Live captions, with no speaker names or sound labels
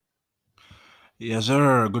Yes,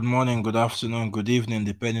 sir. Good morning, good afternoon, good evening,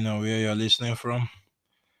 depending on where you're listening from.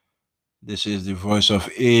 This is the voice of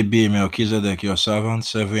A.B. Melchizedek, your servant,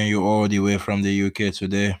 serving you all the way from the UK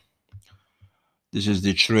today. This is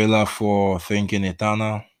the trailer for Thinking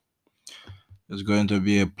Eternal. It's going to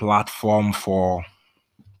be a platform for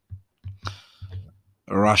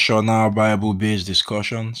rational Bible-based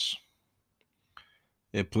discussions,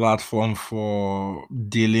 a platform for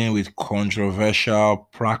dealing with controversial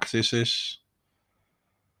practices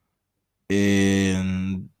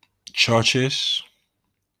in churches,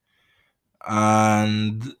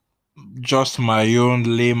 and just my own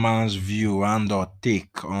layman's view and or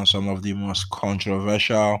take on some of the most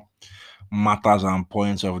controversial matters and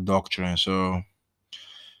points of doctrine. So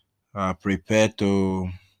prepare to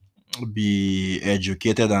be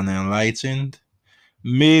educated and enlightened,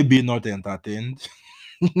 maybe not entertained.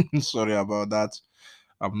 Sorry about that.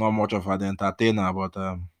 I'm not much of an entertainer, but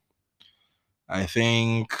I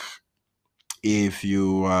think if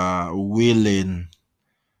you are willing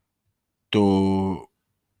to,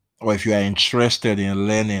 or if you are interested in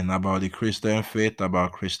learning about the Christian faith,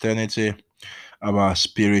 about Christianity, about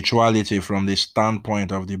spirituality from the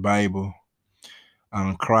standpoint of the Bible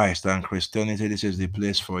and Christ and Christianity, this is the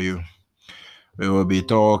place for you. We will be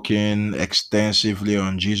talking extensively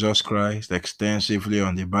on Jesus Christ, extensively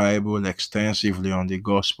on the Bible, extensively on the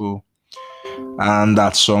gospel. And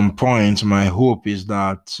at some point, my hope is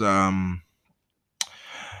that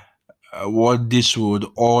what this would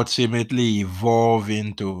ultimately evolve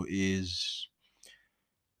into is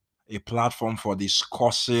a platform for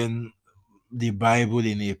discussing the Bible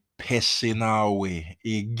in a personal way.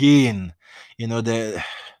 Again,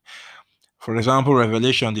 for example,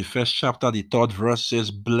 Revelation, the first chapter, the third verse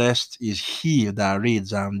says, "Blessed is he that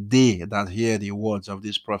reads and they that hear the words of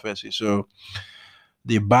this prophecy." So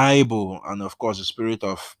the Bible, and of course, the spirit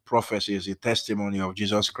of prophecy is a testimony of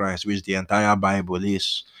Jesus Christ, which the entire Bible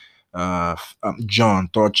is. John,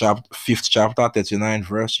 third chapter, fifth chapter, 39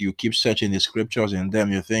 verse. You keep searching the scriptures in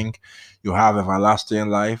them, you think you have everlasting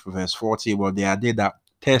life. Verse 40, but they are they that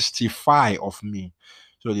testify of me.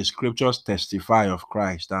 So the scriptures testify of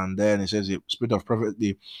Christ, and then it says the spirit of prophet,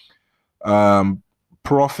 the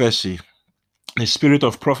prophecy, the spirit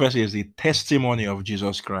of prophecy is the testimony of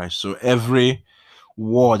Jesus Christ. So every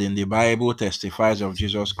word in the Bible testifies of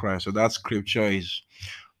Jesus Christ. So that scripture is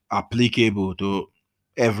applicable to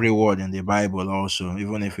every word in the Bible also,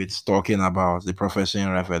 even if it's talking about the prophecy in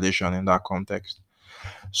Revelation in that context.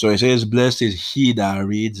 So it says, "Blessed is he that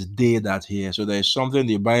reads, they that hear." So there's something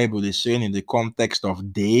the Bible is saying in the context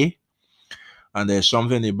of they, and there's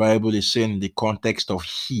something the Bible is saying in the context of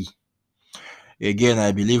he. Again,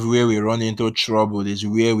 I believe where we run into trouble is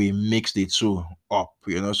where we mix the two up.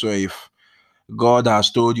 So if God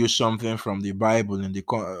has told you something from the Bible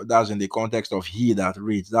that's in the context of he that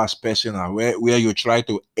reads, that's personal, where you try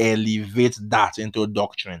to elevate that into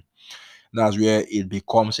doctrine, that's where it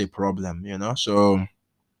becomes a problem. So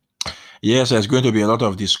yes, there's going to be a lot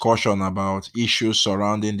of discussion about issues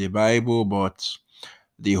surrounding the Bible, but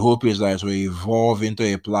the hope is that it will evolve into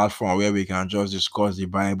a platform where we can just discuss the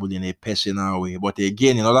Bible in a personal way. But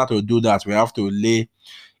again, in order to do that, we have to lay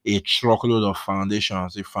a truckload of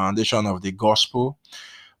foundations: the foundation of the gospel,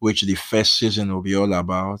 which the first season will be all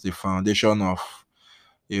about, the foundation of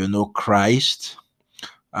Christ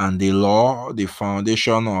and the law, the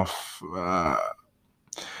foundation of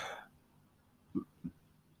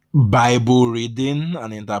Bible reading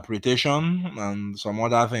and interpretation, and some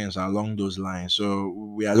other things along those lines. So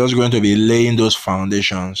we are just going to be laying those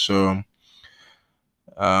foundations. So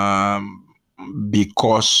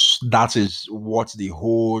because that is what the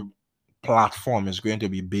whole platform is going to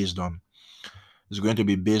be based on. It's going to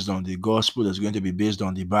be based on the gospel. It's going to be based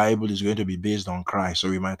on the Bible. It's going to be based on Christ.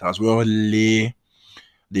 So we might as well lay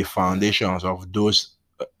the foundations of those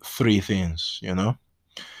three things.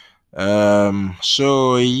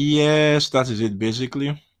 So yes, that is it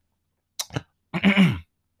basically.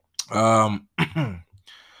 um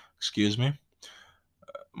Excuse me.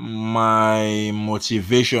 My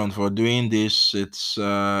motivation for doing this, it's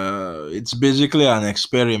basically an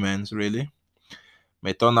experiment, really.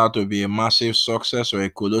 May turn out to be a massive success or a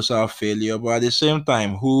colossal failure, but at the same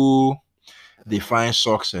time, who defines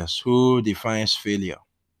success? Who defines failure?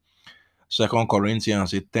 Second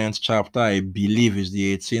Corinthians, the 10th chapter, I believe is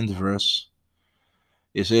the 18th verse.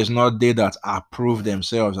 It says, "Not they that approve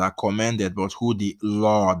themselves are commended, but who the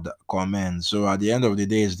Lord commends." So at the end of the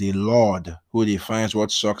day, it's the Lord who defines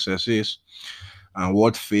what success is and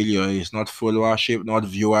what failure is. Not followership, not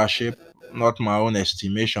viewership, not my own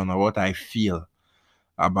estimation or what I feel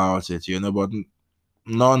about it. But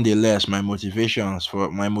nonetheless, my motivation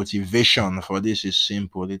for this is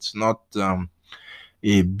simple. It's not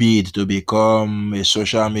a bid to become a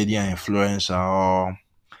social media influencer or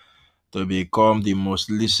to become the most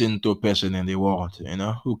listened to person in the world.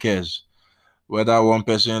 Who cares? Whether one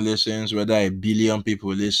person listens, whether a billion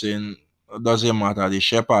people listen, it doesn't matter. The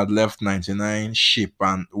shepherd left 99 sheep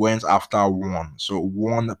and went after one. So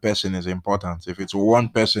one person is important. If it's one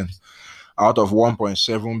person out of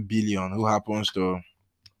 1.7 billion who happens to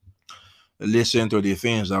listen to the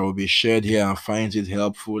things that will be shared here and finds it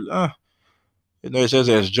helpful, it says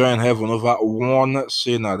there's joy in heaven over one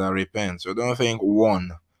sinner that repents. So don't think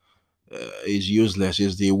one is useless.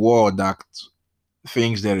 It's the world that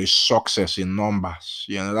thinks there is success in numbers.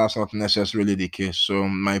 That's not necessarily the case. So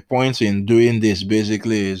my point in doing this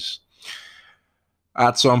basically is,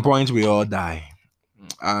 at some point we all die.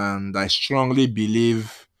 And I strongly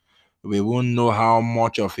believe we won't know how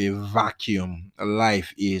much of a vacuum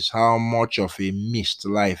life is, how much of a mist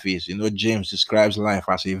life is. James describes life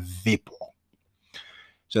as a vapor. He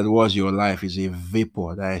said, what's your life? Is a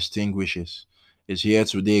vapor that extinguishes. It's here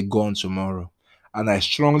today, gone tomorrow. And I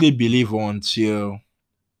strongly believe until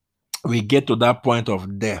we get to that point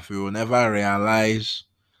of death, we will never realize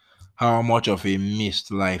how much of a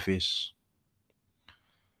mist life is.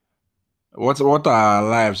 What are our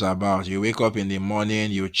lives about? You wake up in the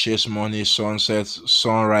morning, you chase money,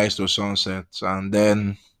 sunrise to sunset, and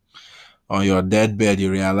then on your deathbed,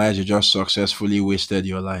 you realize you just successfully wasted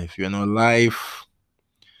your life. Life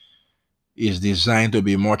is designed to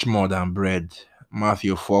be much more than bread.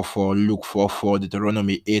 Matthew 4:4, Luke 4:4,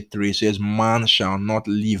 Deuteronomy 8:3 says, man shall not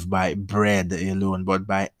live by bread alone, but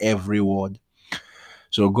by every word.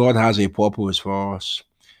 So God has a purpose for us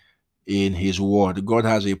in his word. God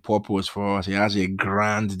has a purpose for us. He has a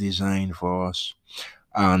grand design for us.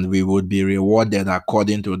 And we would be rewarded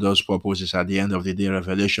according to those purposes at the end of the day.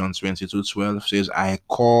 Revelation 22:12 says, I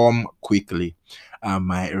come quickly and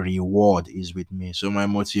my reward is with me. So my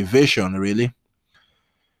motivation really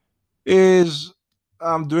is,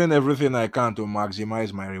 I'm doing everything I can to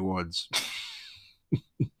maximize my rewards.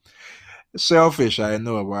 Selfish, I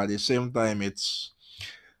know, but at the same time, it's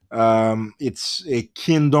a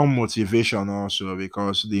kingdom motivation also,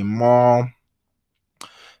 because the more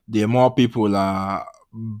people are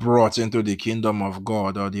brought into the kingdom of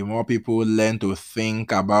God, or the more people learn to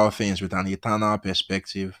think about things with an eternal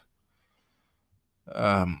perspective,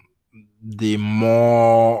 the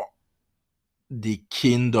more the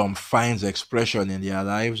kingdom finds expression in their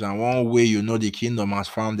lives. And one way the kingdom has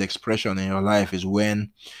found expression in your life is when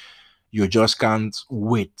you just can't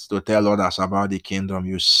wait to tell others about the kingdom.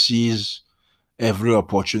 You seize every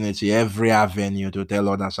opportunity, every avenue to tell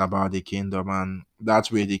others about the kingdom, and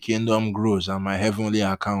that's where the kingdom grows and my heavenly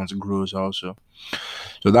account grows also.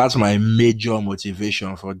 So that's my major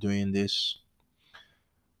motivation for doing this.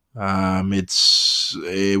 It's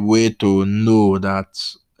a way to know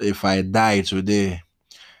that if I die today,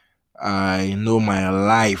 I know my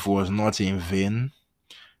life was not in vain.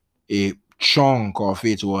 A chunk of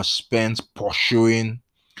it was spent pursuing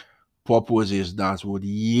purposes that would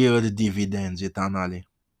yield dividends eternally.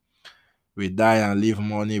 We die and leave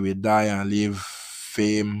money, we die and leave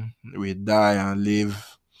fame, we die and leave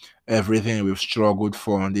everything we've struggled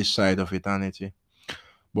for on this side of eternity.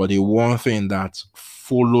 But the one thing that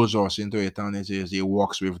follows us into eternity is the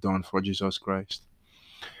works we've done for Jesus Christ.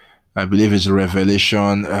 I believe it's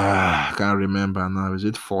Revelation, I can't remember now, is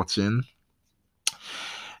it 14?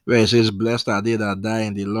 Where it says, blessed are they that die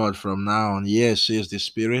in the Lord from now on. Yes, says the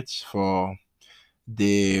Spirit, for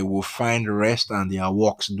they will find rest and their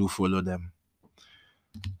works do follow them.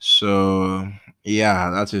 So yeah,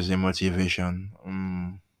 that is the motivation.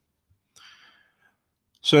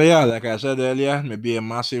 So yeah, like I said earlier, maybe a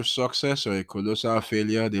massive success or a colossal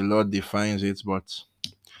failure. The Lord defines it, but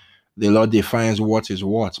the Lord defines what is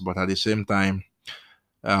what. But at the same time,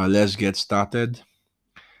 let's get started.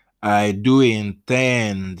 I do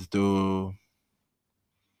intend to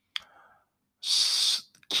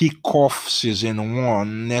kick off season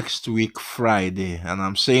 1 next week Friday, and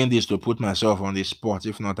I'm saying this to put myself on the spot.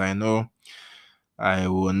 If not, I know I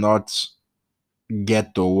will not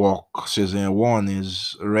get to work. Season 1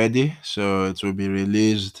 is ready, so it will be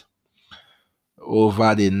released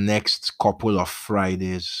over the next couple of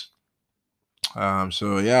Fridays.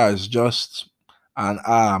 So yeah, it's just an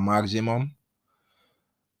hour maximum,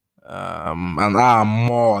 an hour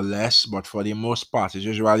more or less, but for the most part it's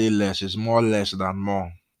usually less. It's more less than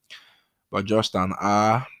more, but just an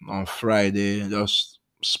hour on Friday. Just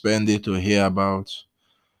spend it to hear about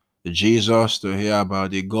Jesus, to hear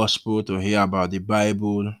about the gospel, to hear about the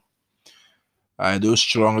Bible, I do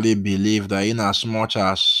strongly believe that in as much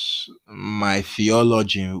as my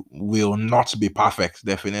theology will not be perfect,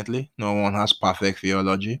 definitely, no one has perfect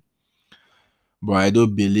theology, but I do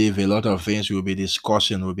believe a lot of things we'll be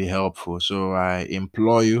discussing will be helpful. So I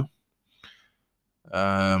implore you,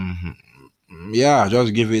 um, yeah,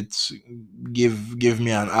 just give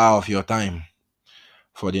me an hour of your time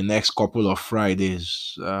for the next couple of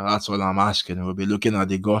Fridays. That's all I'm asking. We'll be looking at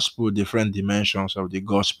the gospel, different dimensions of the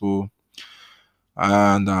gospel,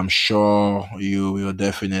 and I'm sure you will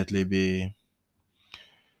definitely be.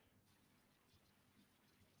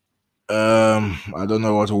 I don't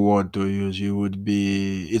know what word to use. You would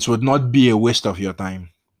be. It would not be a waste of your time.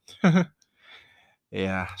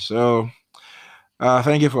 Yeah. So,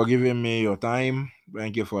 thank you for giving me your time.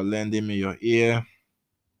 Thank you for lending me your ear.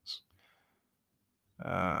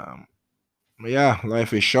 Um, yeah,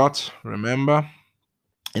 life is short. Remember,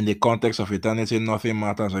 in the context of eternity, nothing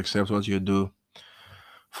matters except what you do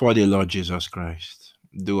for the Lord Jesus Christ.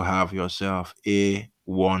 Do have yourself a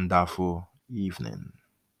wonderful evening.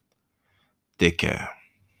 Take care.